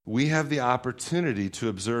we have the opportunity to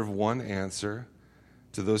observe one answer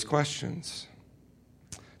to those questions.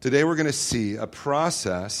 Today we're going to see a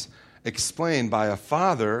process explained by a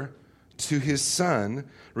father to his son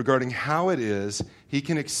regarding how it is he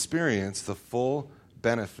can experience the full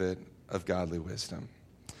benefit of godly wisdom.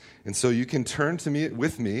 And so you can turn to me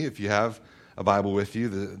with me if you have a Bible with you.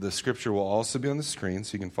 The scripture will also be on the screen,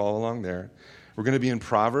 so you can follow along there. We're going to be in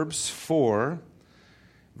Proverbs 4,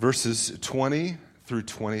 verses 20 through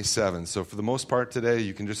 27. So for the most part today,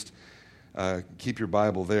 you can just keep your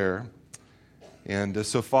Bible there. And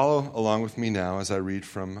so follow along with me now as I read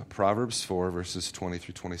from Proverbs 4, verses 20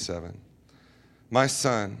 through 27. My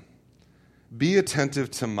son, be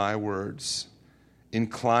attentive to my words.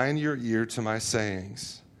 Incline your ear to my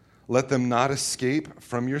sayings. Let them not escape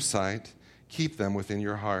from your sight. Keep them within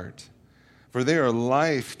your heart. For they are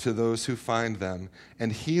life to those who find them,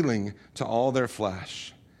 and healing to all their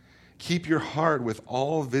flesh. Keep your heart with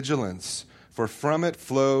all vigilance, for from it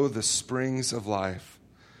flow the springs of life.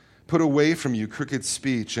 Put away from you crooked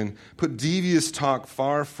speech, and put devious talk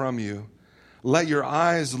far from you. Let your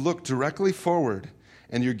eyes look directly forward,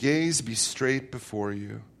 and your gaze be straight before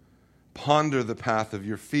you. Ponder the path of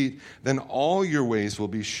your feet, then all your ways will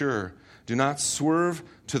be sure. Do not swerve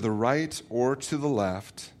to the right or to the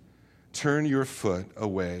left. Turn your foot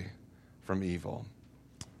away from evil.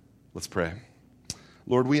 Let's pray.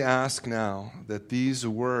 Lord, we ask now that these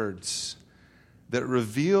words that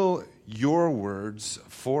reveal your words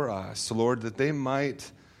for us, Lord, that they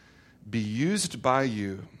might be used by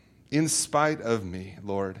you in spite of me,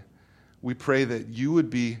 Lord. We pray that you would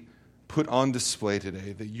be put on display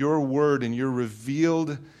today, that your word and your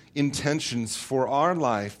revealed intentions for our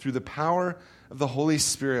life through the power of the Holy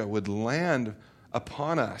Spirit would land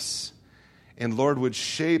upon us and, Lord, would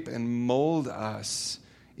shape and mold us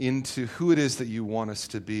into who it is that you want us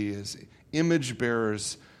to be as image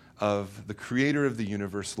bearers of the creator of the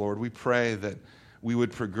universe, Lord. We pray that we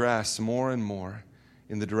would progress more and more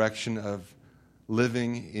in the direction of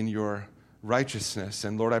living in your righteousness.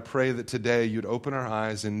 And Lord, I pray that today you'd open our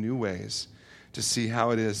eyes in new ways to see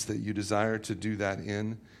how it is that you desire to do that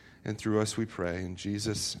in and through us, we pray. In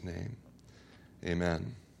Jesus' name,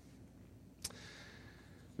 amen.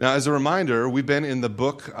 Now, as a reminder, we've been in the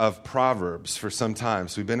book of Proverbs for some time.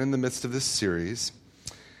 So we've been in the midst of this series.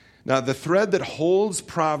 Now, the thread that holds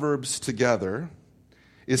Proverbs together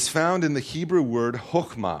is found in the Hebrew word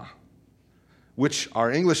chokhmah, which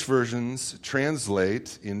our English versions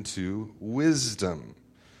translate into wisdom.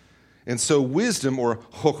 And so wisdom, or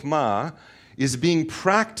chokhmah, is being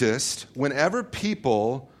practiced whenever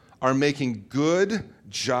people are making good,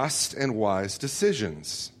 just, and wise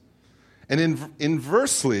decisions. And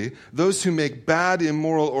inversely, those who make bad,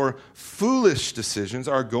 immoral, or foolish decisions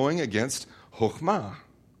are going against chokhmah.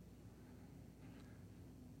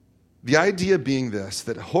 The idea being this,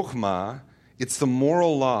 that chokhmah, it's the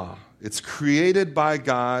moral law. It's created by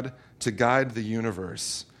God to guide the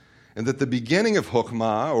universe. And that the beginning of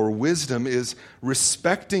chokhmah, or wisdom, is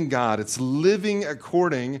respecting God. It's living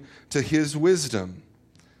according to his wisdom.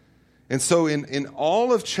 And so in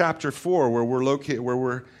all of chapter 4, where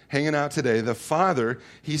we're hanging out today, the father,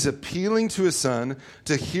 he's appealing to his son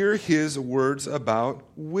to hear his words about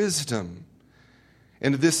wisdom.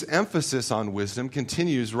 And this emphasis on wisdom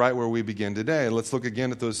continues right where we begin today. Let's look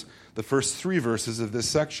again at the first 3 verses of this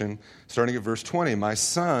section, starting at verse 20. My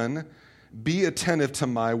son, be attentive to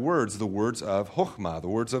my words, the words of chokhmah, the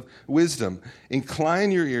words of wisdom.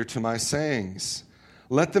 Incline your ear to my sayings.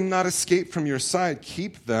 Let them not escape from your sight.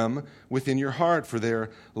 Keep them within your heart, for they are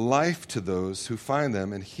life to those who find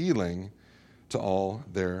them and healing to all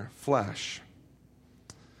their flesh.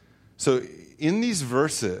 So in these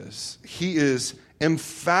verses, he is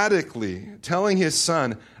emphatically telling his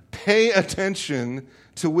son, pay attention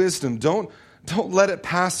to wisdom. Don't let it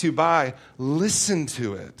pass you by. Listen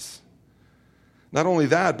to it. Not only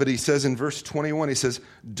that, but he says in verse 21, he says,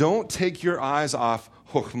 don't take your eyes off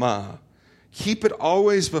chokhmah. Keep it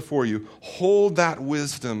always before you. Hold that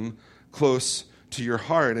wisdom close to your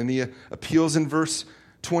heart. And he appeals in verse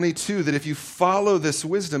 22 that if you follow this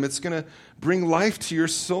wisdom, it's going to bring life to your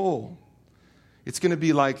soul. It's going to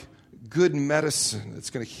be like good medicine. It's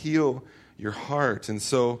going to heal your heart. And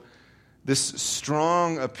so this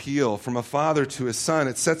strong appeal from a father to his son,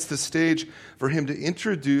 it sets the stage for him to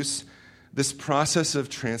introduce this process of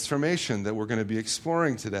transformation that we're going to be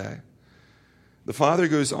exploring today. The father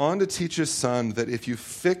goes on to teach his son that if you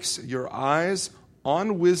fix your eyes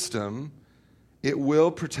on wisdom, it will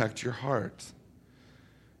protect your heart.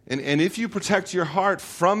 And if you protect your heart,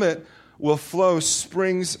 from it will flow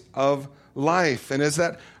springs of life. And as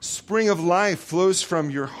that spring of life flows from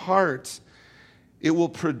your heart, it will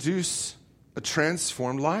produce a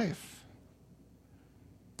transformed life.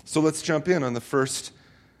 So let's jump in on the first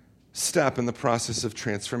step in the process of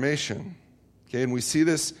transformation. Okay, and we see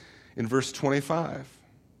this in verse 25.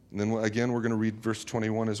 And then again, we're going to read verse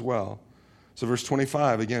 21 as well. So verse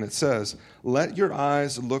 25, again, it says, "Let your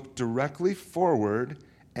eyes look directly forward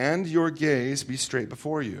and your gaze be straight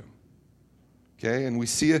before you." Okay, and we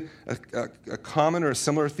see a common or a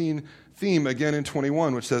similar theme again in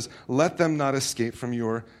 21, which says, "Let them not escape from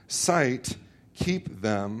your sight. Keep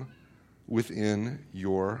them within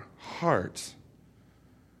your heart."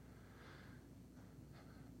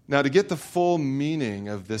 Now, to get the full meaning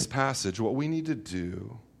of this passage, what we need to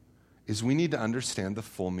do is we need to understand the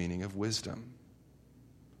full meaning of wisdom.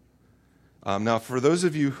 Now, for those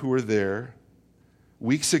of you who were there,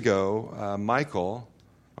 weeks ago, Michael,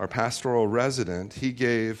 our pastoral resident, he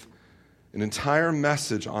gave an entire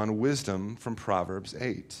message on wisdom from Proverbs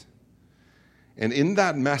 8. And in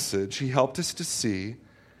that message, he helped us to see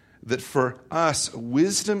that for us,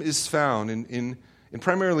 wisdom is found in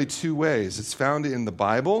primarily two ways. It's found in the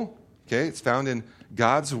Bible, okay? It's found in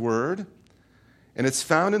God's Word, and it's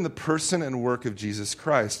found in the person and work of Jesus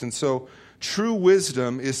Christ. And so true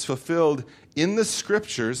wisdom is fulfilled in the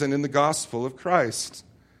Scriptures and in the gospel of Christ.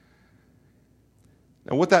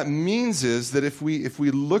 Now, what that means is that if we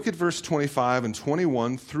look at verse 25 and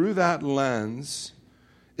 21 through that lens,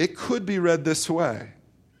 it could be read this way.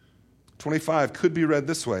 25 could be read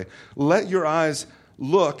this way: "Let your eyes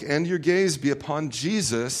look and your gaze be upon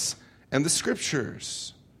Jesus and the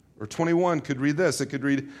Scriptures." Or 21 could read this. It could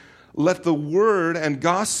read, "Let the word and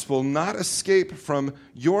gospel not escape from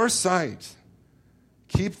your sight.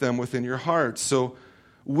 Keep them within your heart." So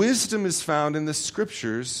wisdom is found in the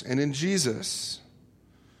Scriptures and in Jesus.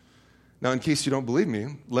 Now, in case you don't believe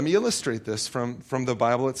me, let me illustrate this from the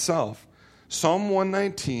Bible itself. Psalm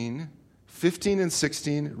 119, 15 and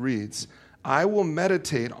 16 reads, "I will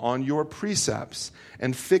meditate on your precepts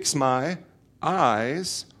and fix my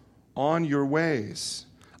eyes on your ways.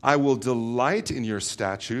 I will delight in your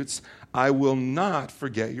statutes. I will not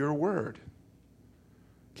forget your word."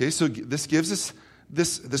 Okay, so this gives us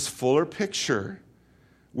this fuller picture.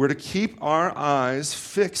 We're to keep our eyes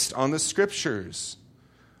fixed on the Scriptures.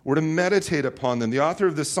 We're to meditate upon them. The author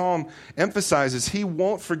of the psalm emphasizes he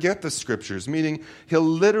won't forget the Scriptures, meaning he'll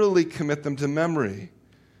literally commit them to memory.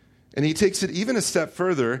 And he takes it even a step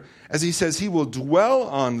further as he says he will dwell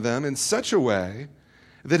on them in such a way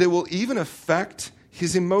that it will even affect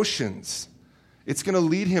his emotions. It's going to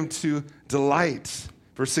lead him to delight.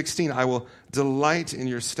 Verse 16, "I will delight in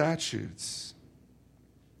your statutes."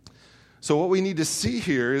 So what we need to see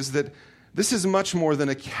here is that this is much more than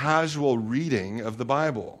a casual reading of the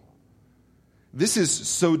Bible. This is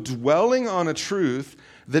so dwelling on a truth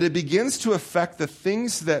that it begins to affect the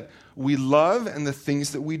things that we love and the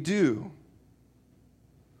things that we do.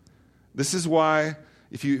 This is why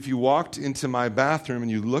if you walked into my bathroom and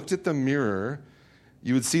you looked at the mirror,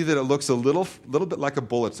 you would see that it looks a little bit like a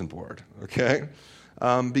bulletin board, okay?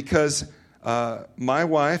 Because my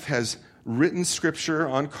wife has written Scripture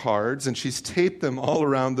on cards, and she's taped them all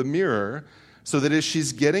around the mirror so that as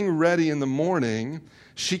she's getting ready in the morning,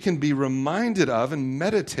 she can be reminded of and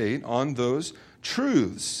meditate on those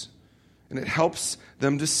truths. And it helps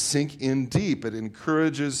them to sink in deep. It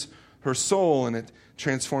encourages her soul, and it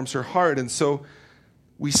transforms her heart. And so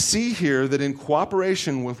we see here that in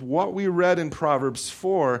cooperation with what we read in Proverbs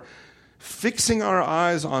 4, fixing our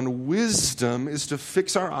eyes on wisdom is to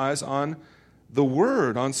fix our eyes on the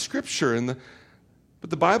Word, on Scripture. But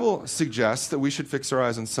the Bible suggests that we should fix our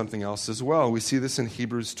eyes on something else as well. We see this in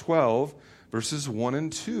Hebrews 12, verses 1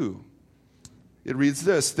 and 2. It reads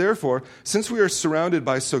this: "Therefore, since we are surrounded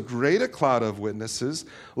by so great a cloud of witnesses,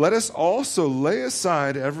 let us also lay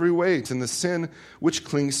aside every weight and the sin which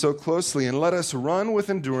clings so closely, and let us run with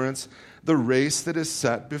endurance the race that is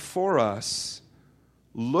set before us,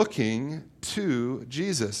 looking to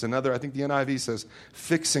Jesus." Another, I think the NIV says,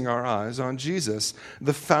 "fixing our eyes on Jesus,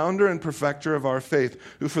 the founder and perfecter of our faith,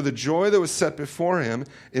 who for the joy that was set before him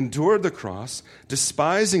endured the cross,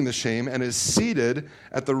 despising the shame, and is seated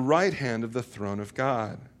at the right hand of the throne of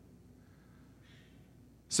God."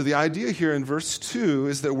 So the idea here in verse 2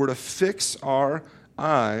 is that we're to fix our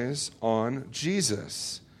eyes on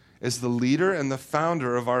Jesus as the leader and the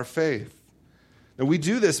founder of our faith. And we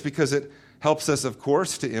do this because it helps us, of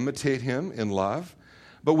course, to imitate him in love,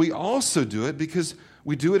 but we also do it because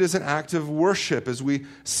we do it as an act of worship, as we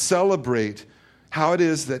celebrate how it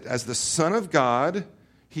is that as the Son of God,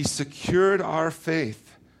 he secured our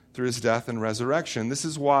faith through his death and resurrection. This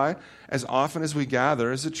is why, as often as we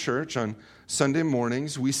gather as a church on Sunday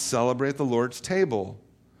mornings, we celebrate the Lord's table.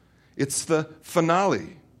 It's the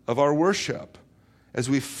finale of our worship as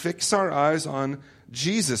we fix our eyes on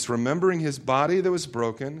Jesus, remembering his body that was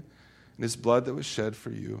broken and his blood that was shed for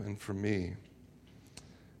you and for me.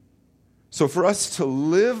 So for us to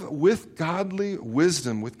live with godly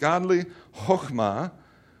wisdom, with godly chokhmah,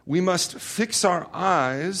 we must fix our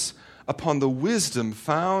eyes upon the wisdom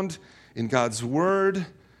found in God's word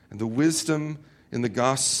and the wisdom in the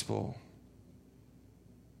gospel.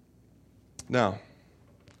 Now,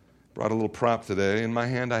 brought a little prop today. In my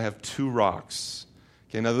hand, I have 2 rocks.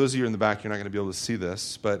 Okay, now those of you in the back, you're not going to be able to see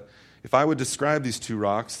this, but if I would describe these 2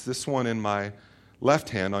 rocks, this one in my left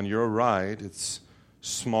hand on your right, it's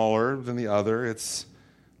smaller than the other. It's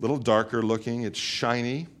a little darker looking. It's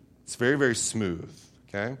shiny. It's very, very smooth,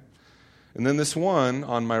 okay? And then this one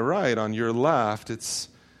on my right, on your left, it's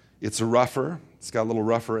rougher. It's got little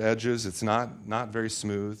rougher edges. It's not very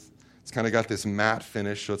smooth. It's kind of got this matte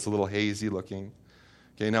finish, so it's a little hazy looking.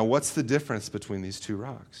 Okay, now what's the difference between these 2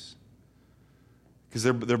 rocks? Because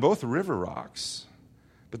they're both river rocks,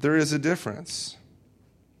 but there is a difference.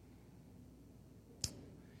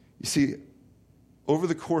 You see, over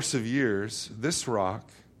the course of years, this rock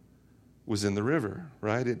was in the river,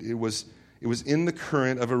 right? It was in the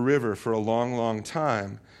current of a river for a long, long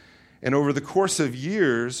time. And over the course of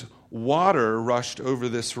years, water rushed over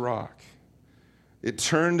this rock. It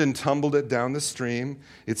turned and tumbled it down the stream.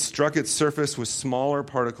 It struck its surface with smaller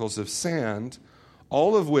particles of sand,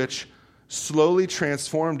 all of which slowly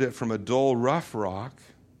transformed it from a dull, rough rock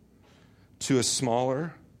to a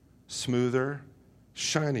smaller, smoother,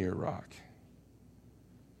 shinier rock.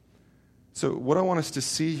 So what I want us to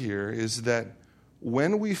see here is that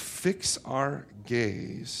when we fix our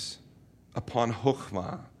gaze upon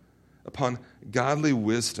chokhmah, upon godly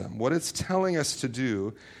wisdom, what it's telling us to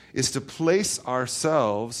do is to place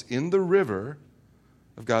ourselves in the river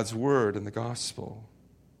of God's word and the gospel.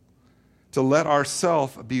 To let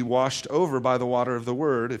ourselves be washed over by the water of the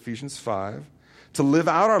word, Ephesians 5. To live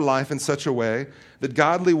out our life in such a way that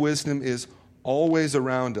godly wisdom is always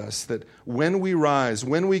around us, that when we rise,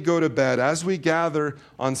 when we go to bed, as we gather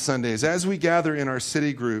on Sundays, as we gather in our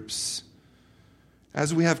city groups,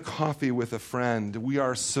 as we have coffee with a friend, we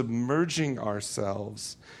are submerging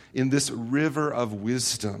ourselves in this river of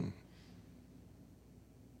wisdom.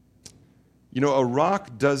 You know, a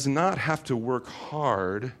rock does not have to work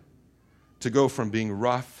hard to go from being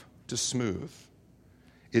rough to smooth.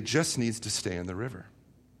 It just needs to stay in the river.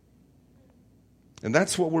 And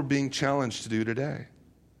that's what we're being challenged to do today.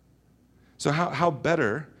 So how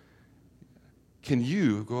better can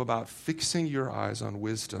you go about fixing your eyes on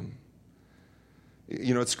wisdom?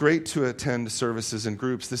 You know, it's great to attend services in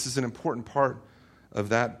groups. This is an important part of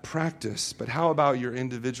that practice. But how about your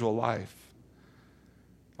individual life?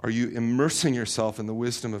 Are you immersing yourself in the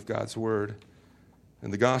wisdom of God's word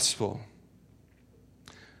and the gospel?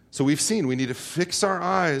 So we've seen we need to fix our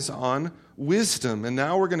eyes on wisdom. And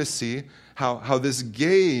now we're going to see how this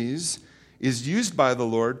gaze is used by the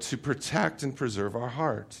Lord to protect and preserve our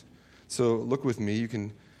heart. So look with me. You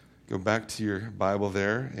can go back to your Bible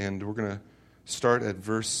there, and we're going to start at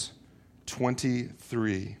verse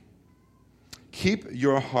 23. Keep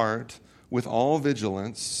your heart with all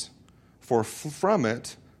vigilance, for from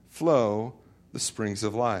it flow the springs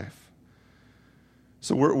of life.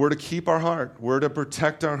 So we're to keep our heart. We're to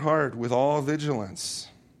protect our heart with all vigilance.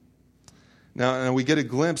 Now, we get a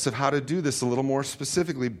glimpse of how to do this a little more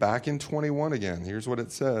specifically back in 21 again. Here's what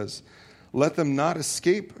it says. Let them not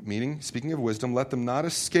escape, meaning, speaking of wisdom, let them not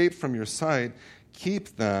escape from your sight.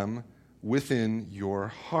 Keep them within your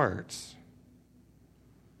heart.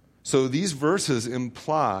 So these verses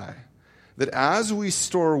imply that as we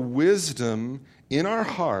store wisdom in our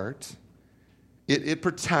heart, it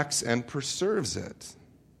protects and preserves it.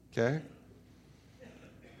 Okay?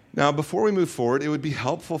 Now, before we move forward, it would be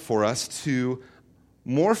helpful for us to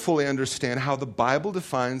more fully understand how the Bible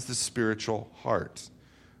defines the spiritual heart.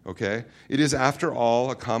 Okay? It is, after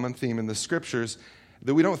all, a common theme in the Scriptures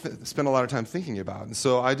that we don't spend a lot of time thinking about. And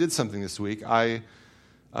so I did something this week.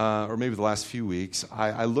 Or maybe the last few weeks,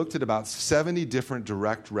 I looked at about 70 different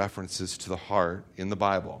direct references to the heart in the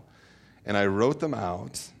Bible. And I wrote them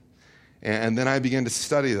out. And then I began to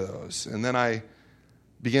study those. And then I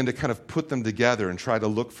began to kind of put them together and try to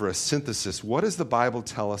look for a synthesis. What does the Bible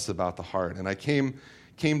tell us about the heart? And I came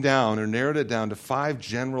down or narrowed it down to 5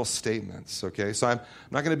 general statements. Okay, so I'm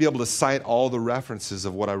not going to be able to cite all the references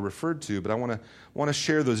of what I referred to, but I want to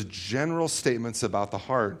share those general statements about the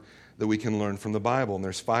heart that we can learn from the Bible. And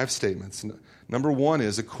there's 5 statements. Number 1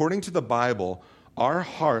 is, according to the Bible, our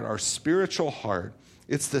heart, our spiritual heart,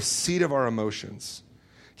 it's the seat of our emotions.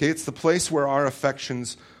 Okay, it's the place where our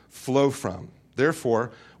affections flow from. Therefore,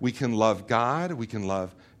 we can love God, we can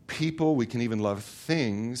love people, we can even love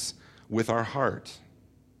things with our heart.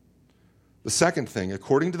 The second thing,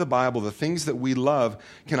 according to the Bible, the things that we love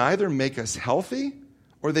can either make us healthy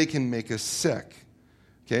or they can make us sick.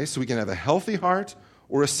 Okay, so we can have a healthy heart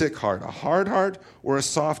or a sick heart, a hard heart or a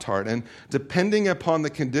soft heart. And depending upon the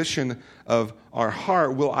condition of our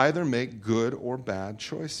heart, we'll either make good or bad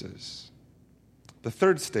choices. The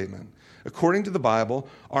third statement, according to the Bible,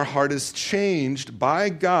 our heart is changed by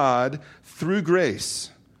God through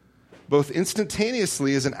grace, both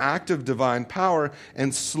instantaneously as an act of divine power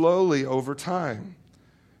and slowly over time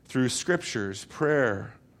through scriptures,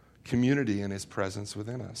 prayer, community, and his presence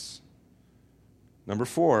within us. Number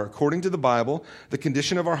 4, according to the Bible, the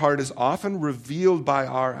condition of our heart is often revealed by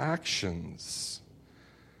our actions,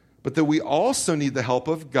 but that we also need the help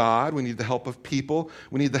of God, we need the help of people,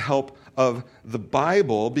 we need the help of the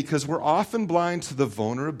Bible because we're often blind to the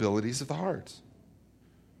vulnerabilities of the heart.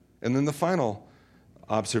 And then the final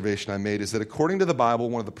observation I made is that according to the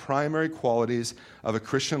Bible, one of the primary qualities of a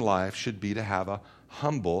Christian life should be to have a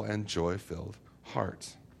humble and joy-filled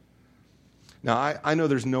heart. Now, I know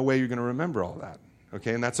there's no way you're going to remember all that,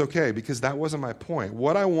 okay? And that's okay because that wasn't my point.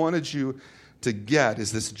 What I wanted you to get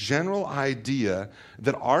is this general idea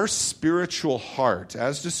that our spiritual heart,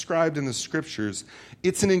 as described in the scriptures,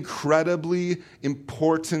 it's an incredibly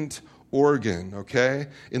important organ, okay,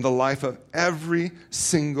 in the life of every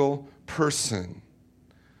single person.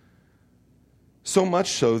 So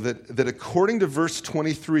much so that according to verse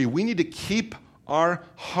 23, we need to keep our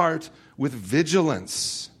heart with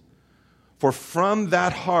vigilance. For from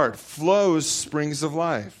that heart flows springs of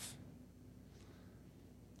life.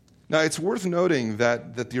 Now, it's worth noting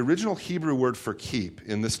that the original Hebrew word for keep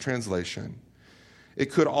in this translation,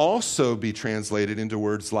 it could also be translated into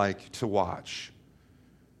words like to watch,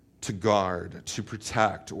 to guard, to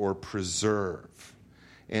protect, or preserve.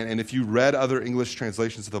 And if you read other English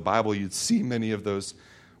translations of the Bible, you'd see many of those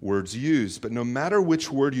words used. But no matter which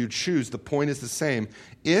word you choose, the point is the same.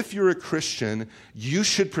 If you're a Christian, you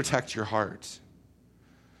should protect your heart.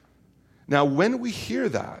 Now, when we hear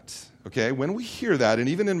that, okay, when we hear that, and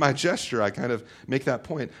even in my gesture, I kind of make that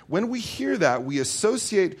point. When we hear that, we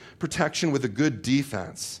associate protection with a good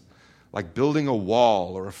defense, like building a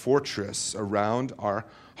wall or a fortress around our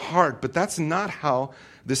heart. But that's not how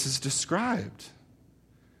this is described.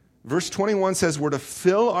 Verse 21 says we're to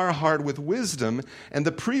fill our heart with wisdom, and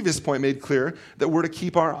the previous point made clear that we're to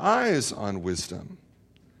keep our eyes on wisdom.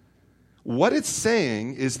 What it's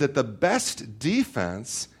saying is that the best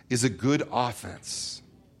defense is a good offense.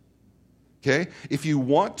 Okay? If you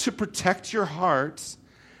want to protect your heart,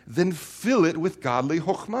 then fill it with godly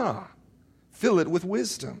chokhmah. Fill it with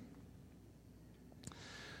wisdom.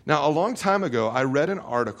 Now, a long time ago, I read an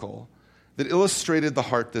article that illustrated the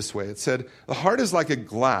heart this way. It said, the heart is like a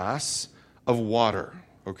glass of water,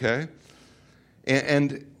 okay?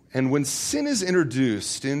 And when sin is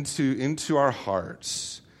introduced into our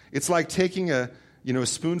hearts, it's like taking a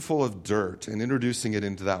spoonful of dirt and introducing it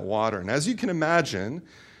into that water. And as you can imagine,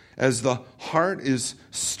 as the heart is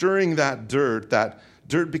stirring that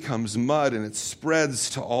dirt becomes mud and it spreads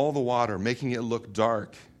to all the water, making it look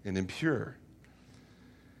dark and impure.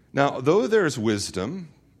 Now, though there's wisdom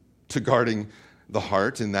to guarding the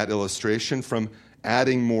heart in that illustration from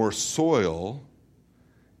adding more soil,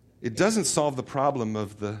 it doesn't solve the problem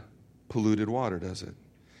of the polluted water, does it?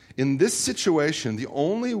 In this situation, the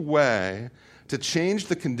only way to change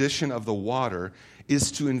the condition of the water is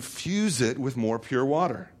to infuse it with more pure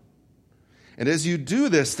water. And as you do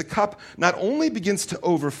this, the cup not only begins to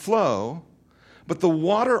overflow, but the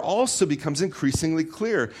water also becomes increasingly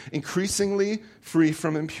clear, increasingly free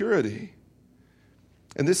from impurity.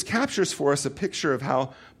 And this captures for us a picture of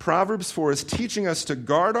how Proverbs 4 is teaching us to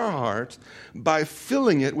guard our heart by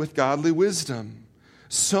filling it with godly wisdom,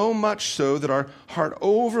 so much so that our heart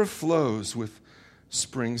overflows with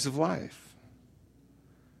springs of life.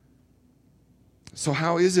 So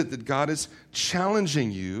how is it that God is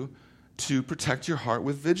challenging you to protect your heart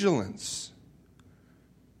with vigilance?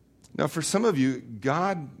 Now, for some of you,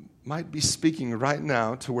 God might be speaking right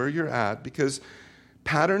now to where you're at because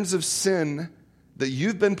patterns of sin that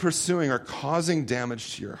you've been pursuing are causing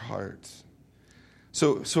damage to your heart.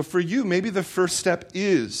 So for you, maybe the first step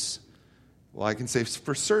is, well, I can say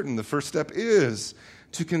for certain, the first step is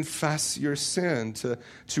to confess your sin,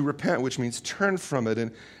 to repent, which means turn from it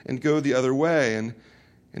and go the other way. And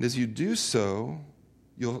as you do so,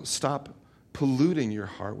 you'll stop polluting your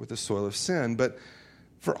heart with the soil of sin. But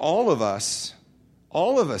for all of us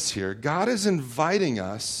here, God is inviting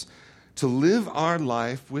us to live our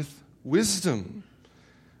life with wisdom.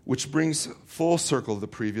 which brings full circle to the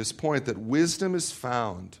previous point that wisdom is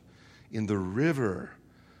found in the river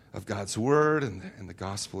of God's word and the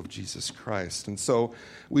gospel of Jesus Christ. And so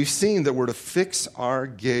we've seen that we're to fix our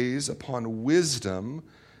gaze upon wisdom,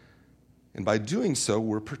 and by doing so,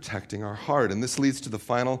 we're protecting our heart. And this leads to the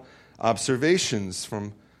final observations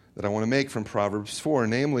that I want to make from Proverbs 4,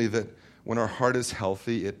 namely that when our heart is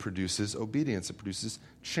healthy, it produces obedience, it produces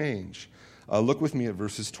change. Look with me at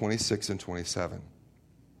verses 26 and 27.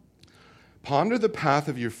 Ponder the path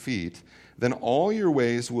of your feet, then all your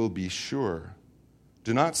ways will be sure.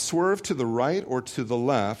 Do not swerve to the right or to the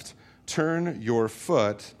left. Turn your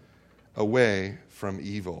foot away from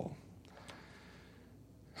evil.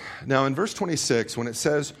 Now, in verse 26, when it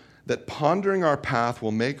says that pondering our path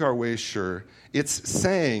will make our ways sure, it's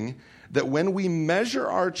saying that when we measure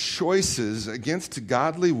our choices against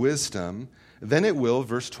godly wisdom, then it will,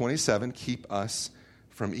 verse 27, keep us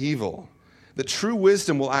from evil. That true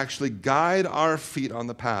wisdom will actually guide our feet on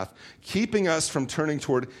the path, keeping us from turning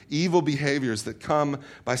toward evil behaviors that come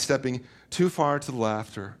by stepping too far to the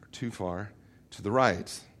left or too far to the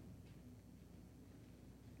right.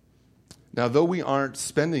 Now, though we aren't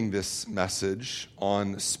spending this message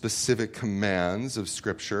on specific commands of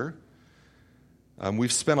Scripture,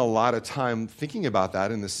 we've spent a lot of time thinking about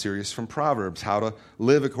that in this series from Proverbs. How to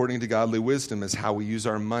live according to godly wisdom is how we use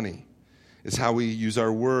our money. It's how we use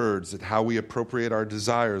our words, it's how we appropriate our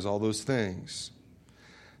desires, all those things.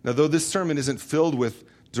 Now, though this sermon isn't filled with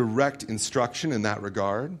direct instruction in that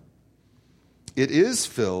regard, it is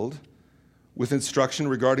filled with instruction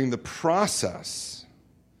regarding the process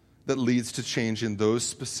that leads to change in those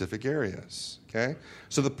specific areas. Okay?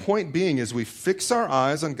 So the point being is we fix our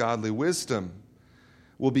eyes on godly wisdom.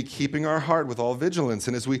 We'll be keeping our heart with all vigilance.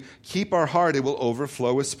 And as we keep our heart, it will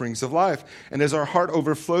overflow with springs of life. And as our heart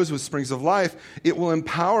overflows with springs of life, it will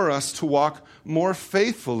empower us to walk more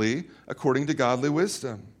faithfully according to godly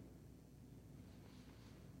wisdom.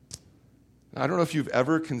 Now, I don't know if you've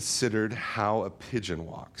ever considered how a pigeon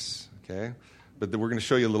walks, okay? But we're going to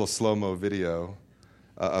show you a little slow-mo video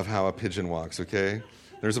of how a pigeon walks, okay?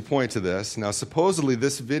 There's a point to this. Now, supposedly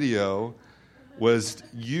this video was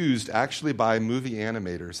used actually by movie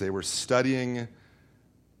animators. They were studying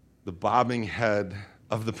the bobbing head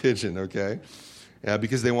of the pigeon, okay?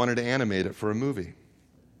 Because they wanted to animate it for a movie.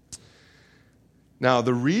 Now,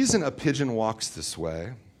 the reason a pigeon walks this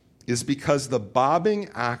way is because the bobbing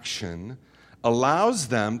action allows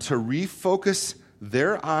them to refocus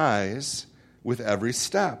their eyes with every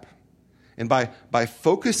step. And by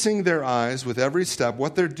focusing their eyes with every step,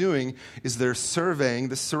 what they're doing is they're surveying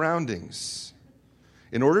the surroundings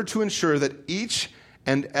in order to ensure that each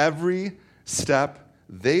and every step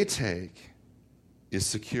they take is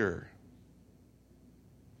secure.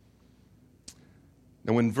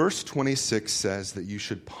 Now, when verse 26 says that you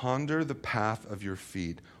should ponder the path of your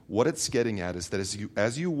feet, what it's getting at is that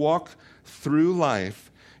as you walk through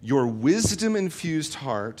life, your wisdom-infused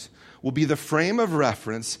heart will be the frame of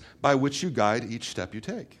reference by which you guide each step you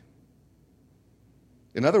take.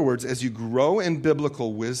 In other words, as you grow in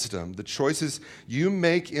biblical wisdom, the choices you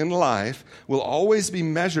make in life will always be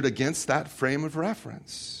measured against that frame of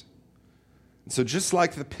reference. And so just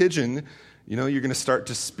like the pigeon, you're going to start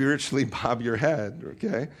to spiritually bob your head,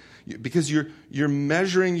 okay? Because you're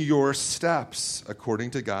measuring your steps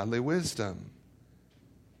according to godly wisdom.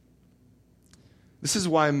 This is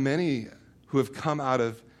why many who have come out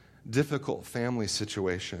of difficult family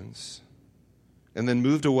situations and then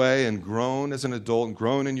moved away and grown as an adult and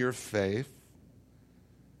grown in your faith,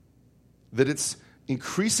 that it's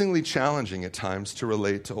increasingly challenging at times to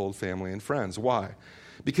relate to old family and friends. Why?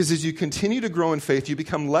 Because as you continue to grow in faith, you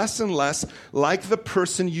become less and less like the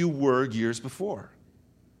person you were years before.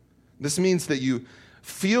 This means that you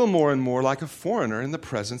feel more and more like a foreigner in the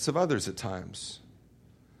presence of others at times.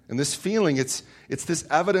 And this feeling, it's this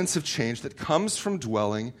evidence of change that comes from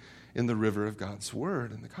dwelling in the river of God's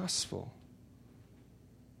word and the gospel.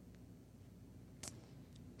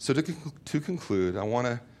 So to conclude, I want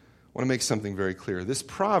to make something very clear. This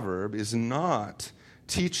proverb is not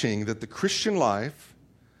teaching that the Christian life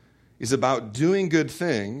is about doing good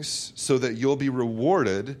things so that you'll be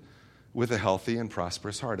rewarded with a healthy and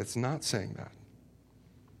prosperous heart. It's not saying that.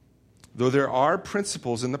 Though there are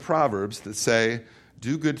principles in the Proverbs that say,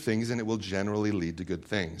 do good things and it will generally lead to good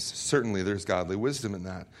things. Certainly there's godly wisdom in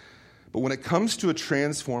that. But when it comes to a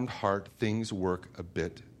transformed heart, things work a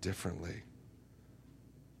bit differently.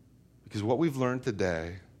 Because what we've learned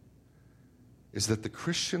today is that the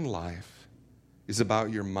Christian life is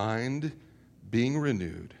about your mind being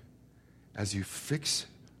renewed as you fix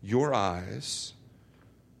your eyes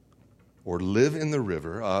or live in the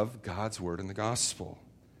river of God's word and the gospel.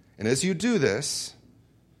 And as you do this,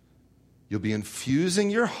 you'll be infusing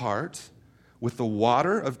your heart with the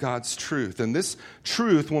water of God's truth. And this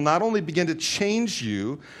truth will not only begin to change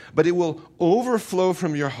you, but it will overflow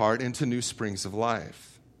from your heart into new springs of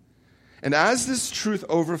life. And as this truth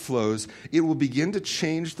overflows, it will begin to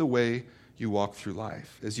change the way you walk through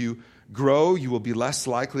life. As you grow, you will be less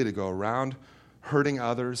likely to go around hurting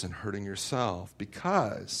others and hurting yourself,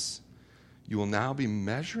 because you will now be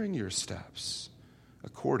measuring your steps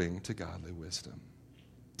according to godly wisdom.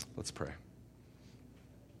 Let's pray.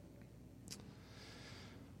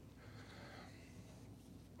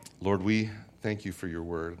 Lord, we thank you for your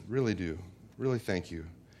word. Really do. Really thank you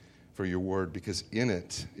for your word, because in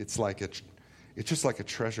it, it's just like a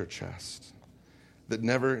treasure chest that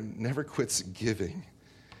never quits giving.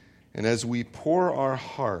 And as we pour our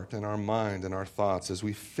heart and our mind and our thoughts, as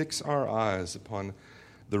we fix our eyes upon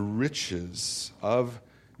the riches of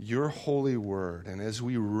your holy word, and as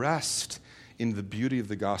we rest in the beauty of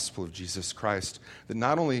the gospel of Jesus Christ, that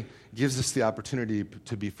not only gives us the opportunity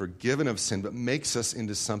to be forgiven of sin, but makes us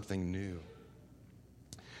into something new,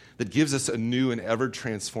 that gives us a new and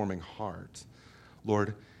ever-transforming heart.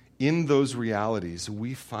 Lord, in those realities,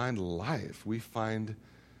 we find life, we find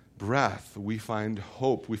breath, we find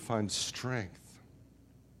hope, we find strength.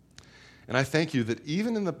 And I thank you that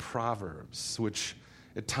even in the Proverbs, which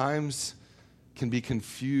at times can be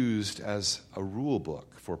confused as a rule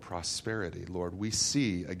book for prosperity, Lord, we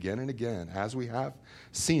see again and again, as we have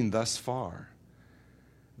seen thus far,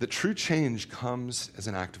 that true change comes as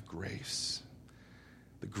an act of grace.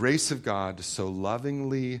 The grace of God to so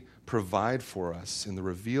lovingly provide for us in the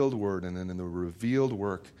revealed word and in the revealed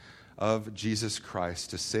work of Jesus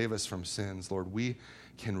Christ to save us from sins. Lord, we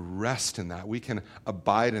can rest in that. We can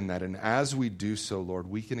abide in that. And as we do so, Lord,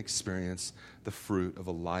 we can experience the fruit of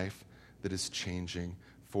a life that is changing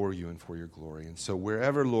for you and for your glory. And so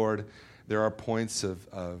wherever, Lord, there are points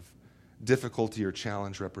of difficulty or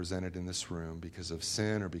challenge represented in this room because of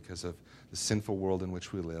sin or because of the sinful world in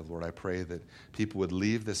which we live, Lord, I pray that people would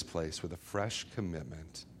leave this place with a fresh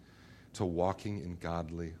commitment to walking in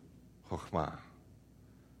godly chokhmah,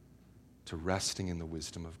 to resting in the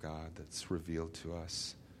wisdom of God that's revealed to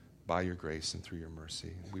us by your grace and through your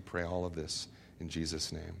mercy. We pray all of this in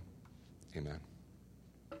Jesus' name. Amen.